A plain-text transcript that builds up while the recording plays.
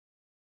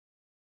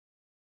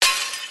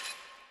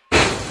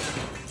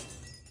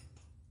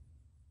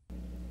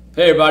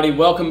Hey everybody,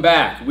 welcome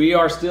back. We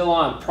are still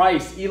on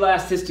price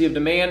elasticity of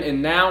demand,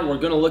 and now we're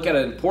going to look at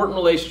an important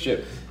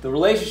relationship. The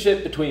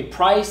relationship between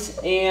price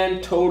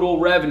and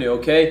total revenue,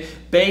 okay,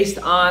 based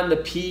on the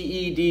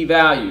PED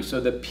value. So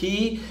the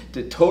P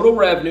to total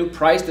revenue,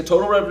 price to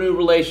total revenue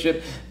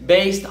relationship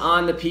based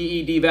on the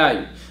PED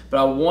value. But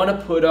I want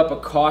to put up a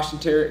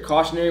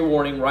cautionary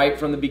warning right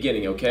from the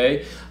beginning,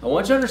 okay? I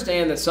want you to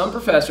understand that some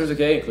professors,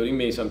 okay, including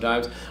me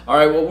sometimes, all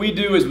right, what we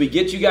do is we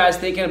get you guys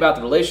thinking about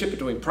the relationship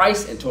between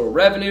price and total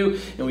revenue,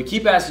 and we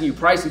keep asking you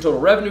price and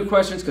total revenue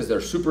questions because they're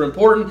super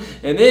important,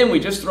 and then we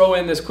just throw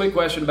in this quick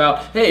question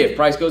about, hey, if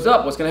price goes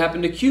up, what's going to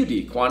happen to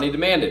QD, quantity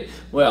demanded?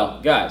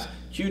 Well, guys,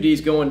 QD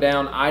is going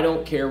down. I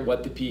don't care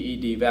what the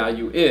PED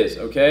value is,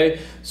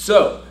 okay?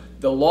 So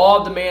the law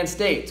of demand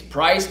states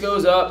price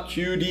goes up,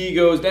 QD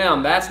goes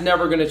down. That's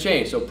never going to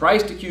change. So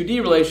price to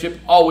QD relationship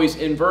always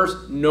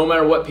inverse no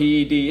matter what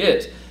PED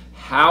is.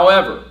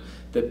 However,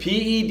 the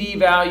PED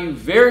value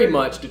very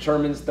much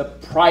determines the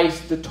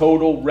price to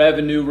total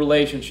revenue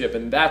relationship,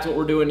 and that's what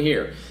we're doing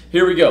here.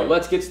 Here we go.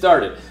 Let's get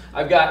started.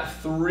 I've got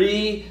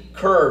three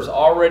curves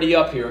already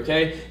up here,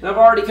 okay? And I've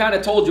already kind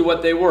of told you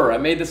what they were. I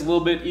made this a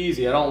little bit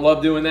easy. I don't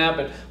love doing that,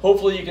 but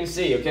hopefully you can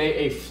see,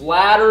 okay? A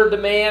flatter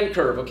demand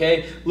curve,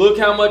 okay? Look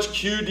how much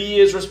QD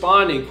is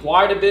responding,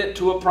 quite a bit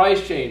to a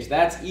price change.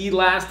 That's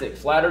elastic.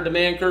 Flatter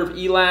demand curve,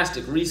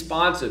 elastic,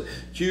 responsive.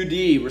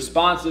 QD,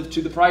 responsive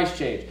to the price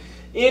change.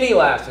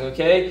 Inelastic,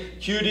 okay?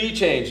 QD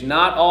change,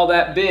 not all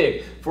that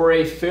big for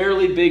a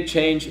fairly big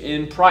change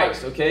in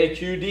price, okay?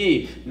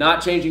 QD,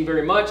 not changing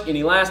very much.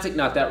 Inelastic,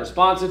 not that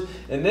responsive.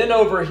 And then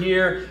over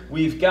here,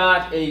 we've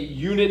got a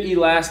unit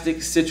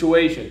elastic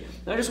situation.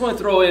 Now, I just want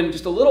to throw in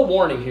just a little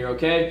warning here,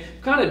 okay?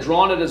 I've kind of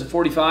drawn it as a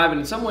 45, and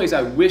in some ways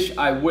I wish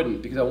I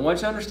wouldn't, because I want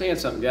you to understand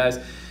something, guys.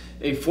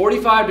 A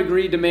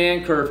 45-degree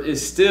demand curve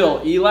is still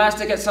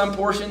elastic at some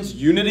portions,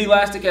 unit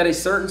elastic at a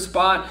certain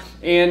spot,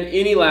 and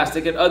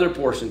inelastic at other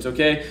portions,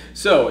 okay?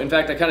 So, in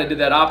fact, I kind of did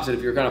that opposite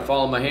if you're kind of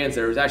following my hands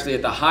there. It was actually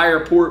at the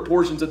higher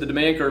portions of the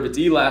demand curve, it's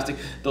elastic.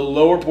 The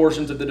lower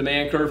portions of the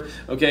demand curve,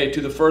 okay, to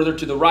the further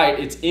to the right,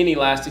 it's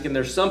inelastic, and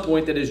there's some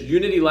point that is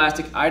unit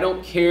elastic. I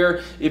don't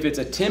care if it's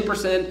a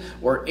 10%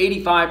 or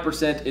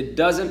 85%. It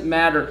doesn't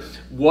matter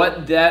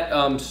what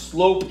that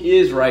slope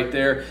is right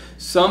there.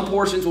 Some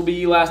portions will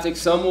be elastic,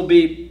 some will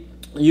be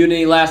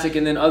unelastic,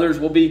 and then others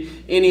will be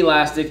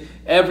inelastic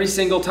every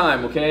single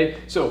time, okay?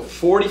 So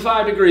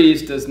 45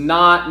 degrees does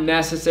not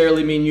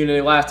necessarily mean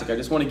unelastic. I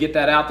just want to get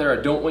that out there.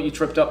 I don't want you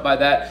tripped up by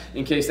that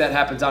in case that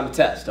happens on the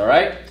test, all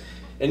right?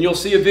 And you'll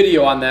see a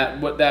video on that,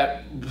 what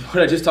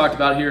I just talked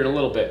about here in a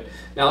little bit.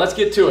 Now let's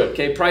get to it,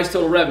 okay? Price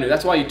total revenue.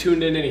 That's why you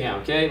tuned in anyhow,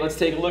 okay? Let's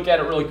take a look at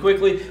it really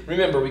quickly.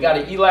 Remember, we got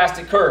an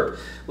elastic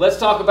curve. Let's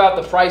talk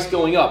about the price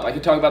going up. I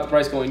can talk about the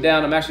price going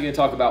down. I'm actually going to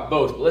talk about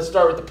both. But let's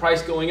start with the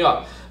price going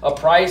up. A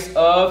price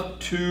of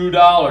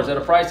 $2. At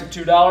a price of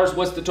 $2,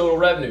 what's the total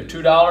revenue?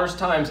 $2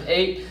 times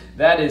 8,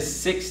 that is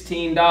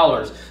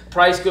 $16.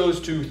 Price goes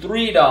to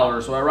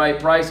 $3, so I write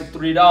price of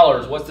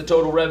 $3. What's the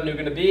total revenue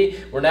going to be?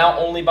 We're now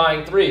only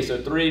buying 3,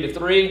 so 3 to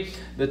 3.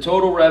 The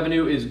total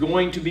revenue is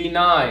going to be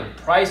 9.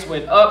 Price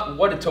went up.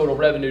 What did total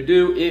revenue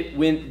do? It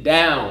went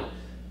down.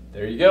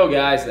 There you go,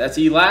 guys. That's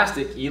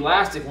elastic.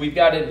 Elastic, we've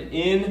got an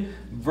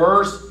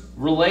inverse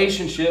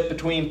relationship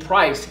between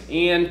price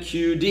and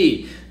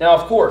QD. Now,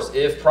 of course,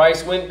 if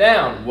price went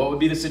down, what would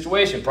be the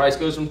situation? Price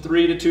goes from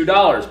 $3 to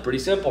 $2. Pretty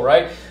simple,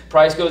 right?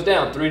 Price goes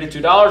down, $3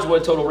 to $2. What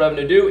did total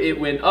revenue do? It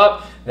went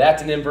up.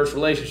 That's an inverse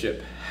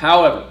relationship.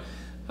 However,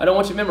 I don't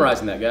want you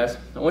memorizing that, guys.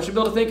 I want you to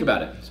be able to think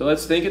about it. So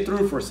let's think it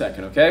through for a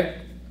second,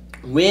 okay?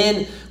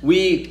 When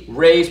we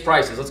raise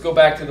prices, let's go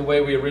back to the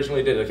way we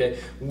originally did it, okay?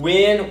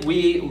 When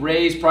we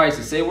raise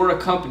prices, say we're a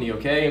company,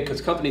 okay?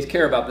 Because companies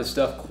care about this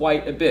stuff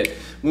quite a bit.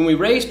 When we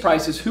raise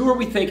prices, who are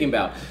we thinking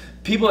about?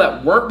 People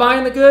that weren't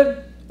buying the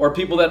good or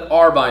people that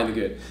are buying the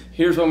good?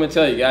 Here's what I'm going to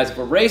tell you, guys. If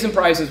we're raising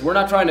prices, we're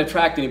not trying to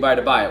attract anybody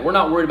to buy it. We're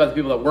not worried about the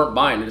people that weren't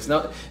buying it. It's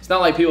not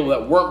like people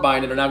that weren't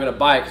buying it are now going to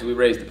buy it because we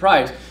raised the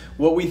price.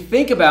 What we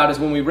think about is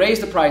when we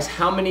raise the price,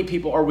 how many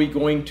people are we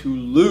going to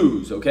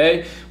lose,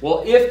 okay?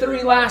 Well, if they're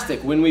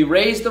elastic, when we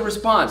raise the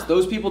response,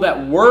 those people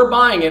that were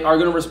buying it are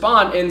going to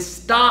respond and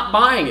stop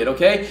buying it,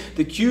 okay?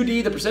 The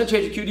QD, the percent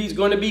change of QD is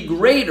going to be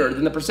greater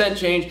than the percent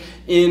change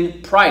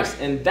in price,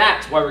 and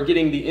that's why we're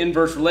getting the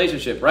inverse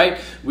relationship, right?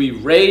 We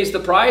raised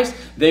the price,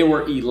 they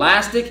were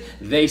elastic,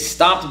 they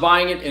stopped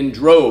buying it in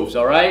droves,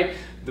 all right?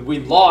 We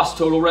lost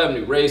total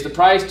revenue. Raised the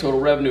price, total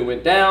revenue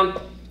went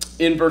down,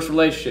 inverse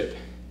relationship.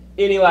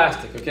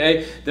 Inelastic,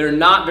 okay? They're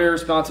not very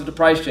responsive to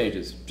price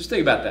changes. Just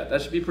think about that.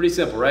 That should be pretty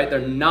simple, right?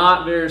 They're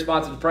not very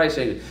responsive to price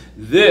changes.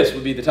 This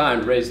would be the time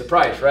to raise the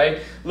price,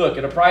 right? Look,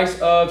 at a price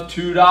of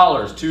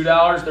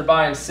 $2, they're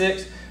buying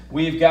 6.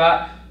 We've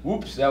got,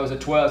 whoops, that was a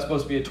 12, it's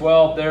supposed to be a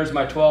 12. There's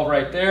my 12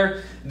 right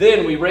there.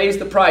 Then we raise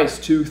the price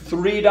to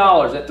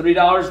 $3. At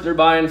 $3, they're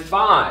buying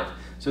 5.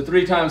 So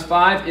 3 times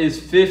 5 is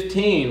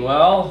 15.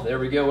 Well, there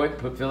we go. Wait,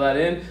 fill that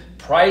in.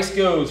 Price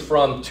goes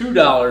from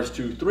 $2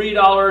 to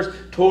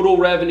 $3, total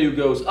revenue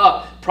goes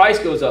up. Price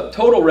goes up,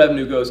 total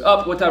revenue goes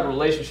up. What type of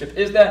relationship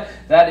is that?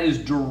 That is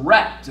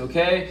direct,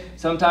 okay?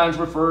 Sometimes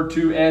referred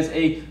to as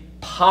a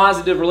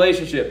positive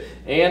relationship,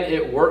 and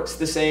it works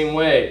the same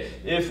way.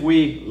 If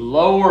we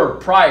lower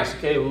price,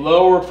 okay,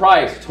 lower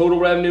price, total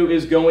revenue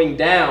is going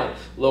down.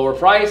 Lower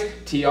price,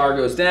 TR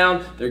goes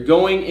down. They're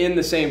going in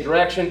the same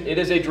direction. It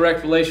is a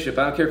direct relationship.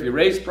 I don't care if you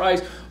raise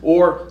price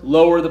or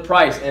lower the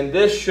price, and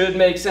this should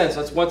make sense.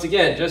 Let's once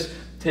again just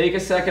take a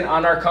second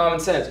on our common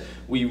sense.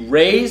 We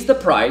raise the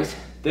price.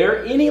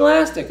 They're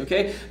inelastic,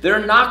 okay?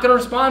 They're not going to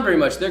respond very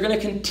much. They're going to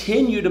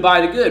continue to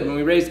buy the good. When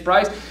we raise the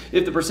price,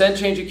 if the percent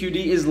change in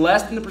QD is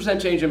less than the percent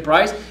change in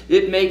price,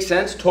 it makes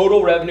sense.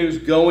 Total revenue is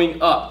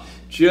going up.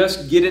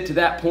 Just get it to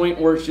that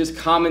point where it's just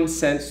common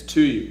sense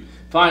to you.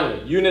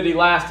 Finally, unit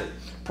elastic.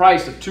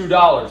 Price of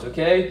 $2,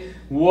 okay?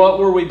 What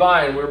were we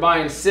buying? We were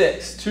buying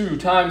 6. 2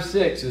 times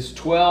 6 is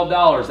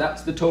 $12.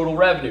 That's the total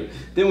revenue.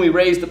 Then we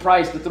raised the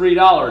price to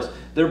 $3.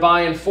 They're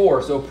buying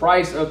 4, so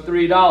price of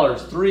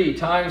 $3. 3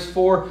 times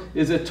 4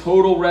 is a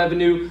total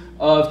revenue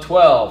of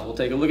 12. We'll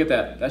take a look at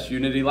that. That's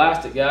unit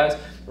elastic, guys.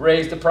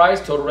 Raise the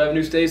price, total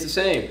revenue stays the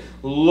same.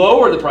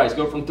 Lower the price,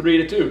 go from 3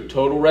 to 2,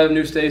 total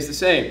revenue stays the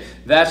same.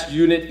 That's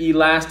unit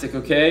elastic,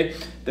 okay?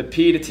 The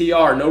P to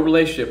TR, no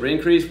relationship.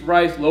 Increase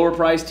price, lower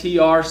price,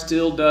 TR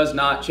still does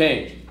not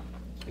change.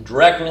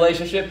 Direct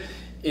relationship,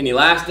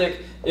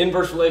 inelastic.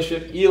 Inverse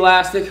relationship,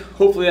 elastic.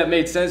 Hopefully that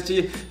made sense to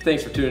you.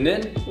 Thanks for tuning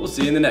in. We'll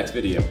see you in the next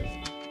video.